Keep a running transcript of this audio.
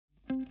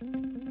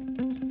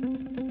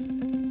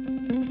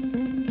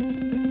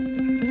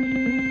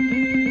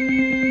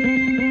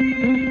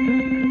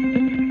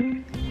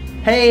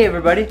Hey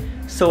everybody!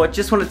 So I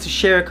just wanted to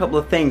share a couple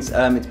of things.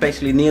 It's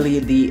basically nearly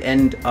the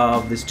end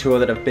of this tour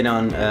that I've been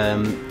on.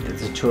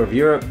 It's a tour of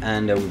Europe,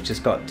 and we've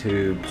just got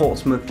to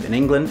Portsmouth in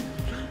England.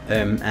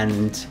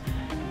 And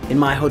in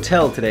my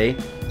hotel today,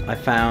 I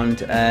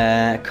found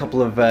a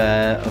couple of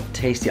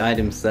tasty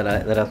items that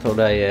I thought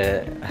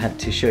I had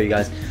to show you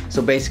guys.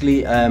 So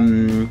basically,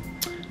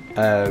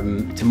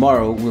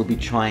 tomorrow we'll be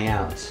trying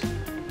out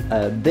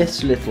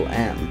this little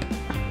amp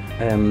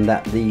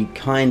that the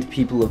kind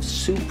people of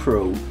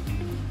Supro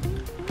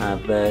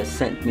have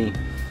sent me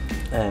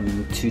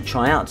to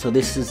try out. So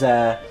this is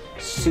a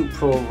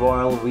Supro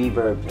Royal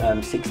Reverb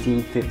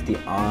 1650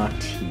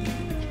 RT,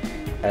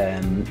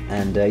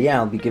 and yeah,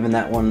 I'll be giving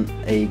that one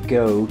a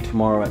go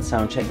tomorrow at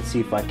soundcheck to see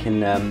if I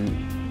can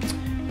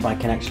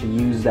actually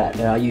use that.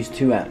 I use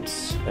two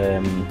amps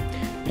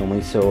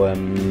normally, so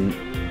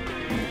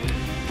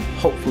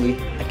hopefully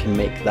I can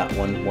make that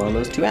one of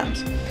those two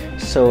amps.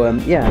 So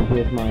yeah,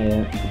 here's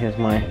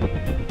my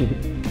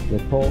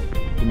Les Paul.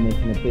 I'm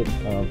making a bit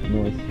of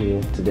noise here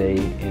today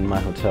in my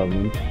hotel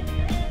room,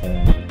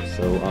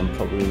 so I'm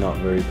probably not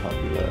very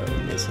popular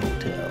in this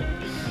hotel.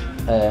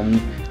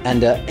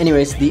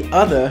 Anyways, the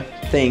other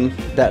thing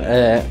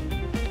that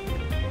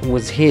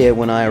was here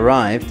when I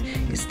arrived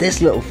is this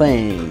little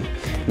thing.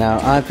 Now,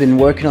 I've been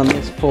working on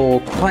this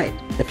for quite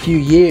a few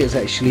years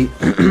actually.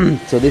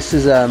 So this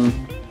is a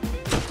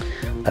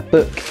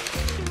book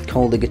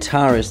called The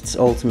Guitarist's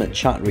Ultimate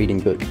Chart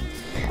Reading Book.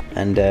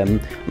 And I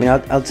mean,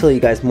 I'll tell you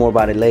guys more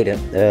about it later.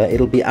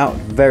 It'll be out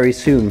very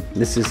soon.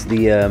 This is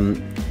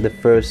the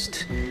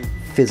first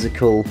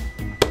physical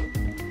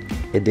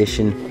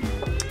edition,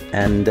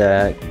 and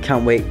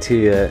can't wait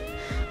to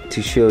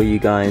show you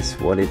guys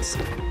what it's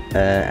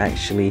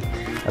actually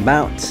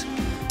about,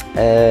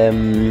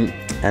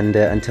 and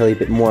tell you a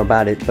bit more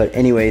about it. But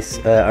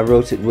anyways, I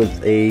wrote it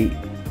with a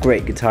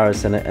great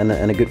guitarist and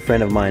a good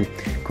friend of mine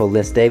called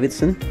Les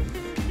Davidson,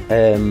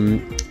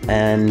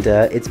 and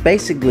it's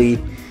basically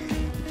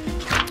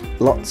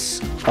lots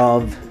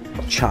of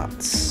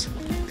charts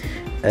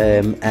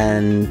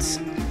and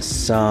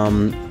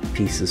some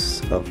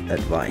pieces of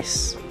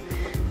advice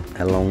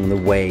along the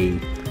way,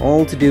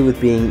 all to do with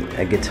being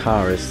a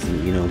guitarist,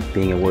 you know,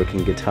 being a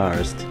working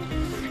guitarist.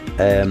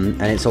 And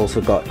it's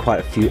also got quite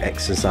a few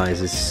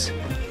exercises.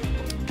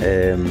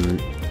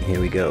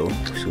 Here we go.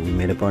 So we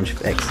made a bunch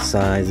of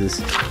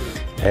exercises.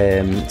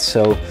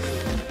 So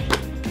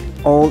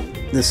all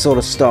the sort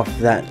of stuff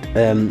that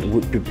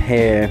would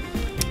prepare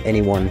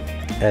anyone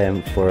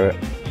for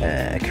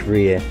a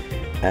career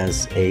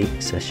as a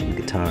session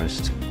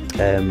guitarist.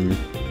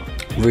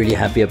 Really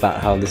happy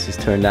about how this has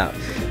turned out.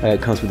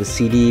 It comes with a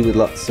CD with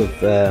lots of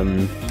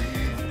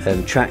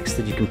tracks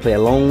that you can play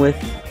along with,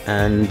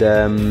 and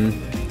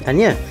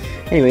yeah.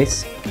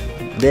 Anyways,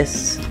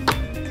 this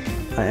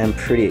I am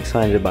pretty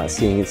excited about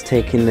seeing. It's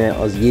taken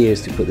us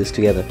years to put this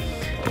together,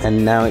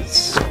 and now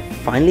it's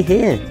finally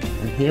here,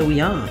 and here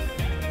we are,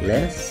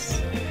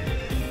 Les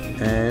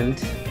and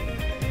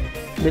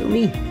little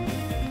me.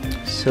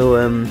 So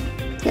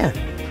yeah,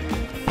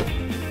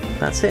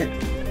 that's it.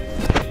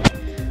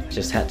 I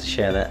just had to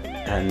share that,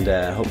 and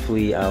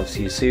hopefully I'll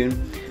see you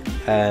soon.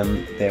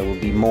 There will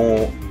be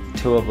more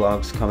tour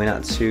vlogs coming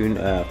out soon.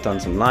 I've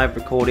done some live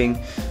recording.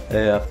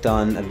 I've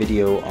done a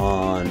video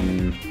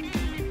on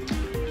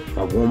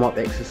warm-up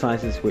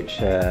exercises, which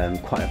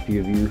quite a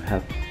few of you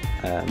have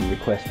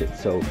requested,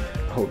 so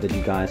I hope that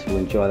you guys will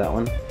enjoy that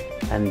one.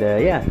 And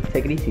yeah,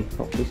 take it easy.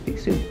 Hopefully speak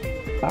soon.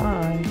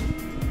 Bye.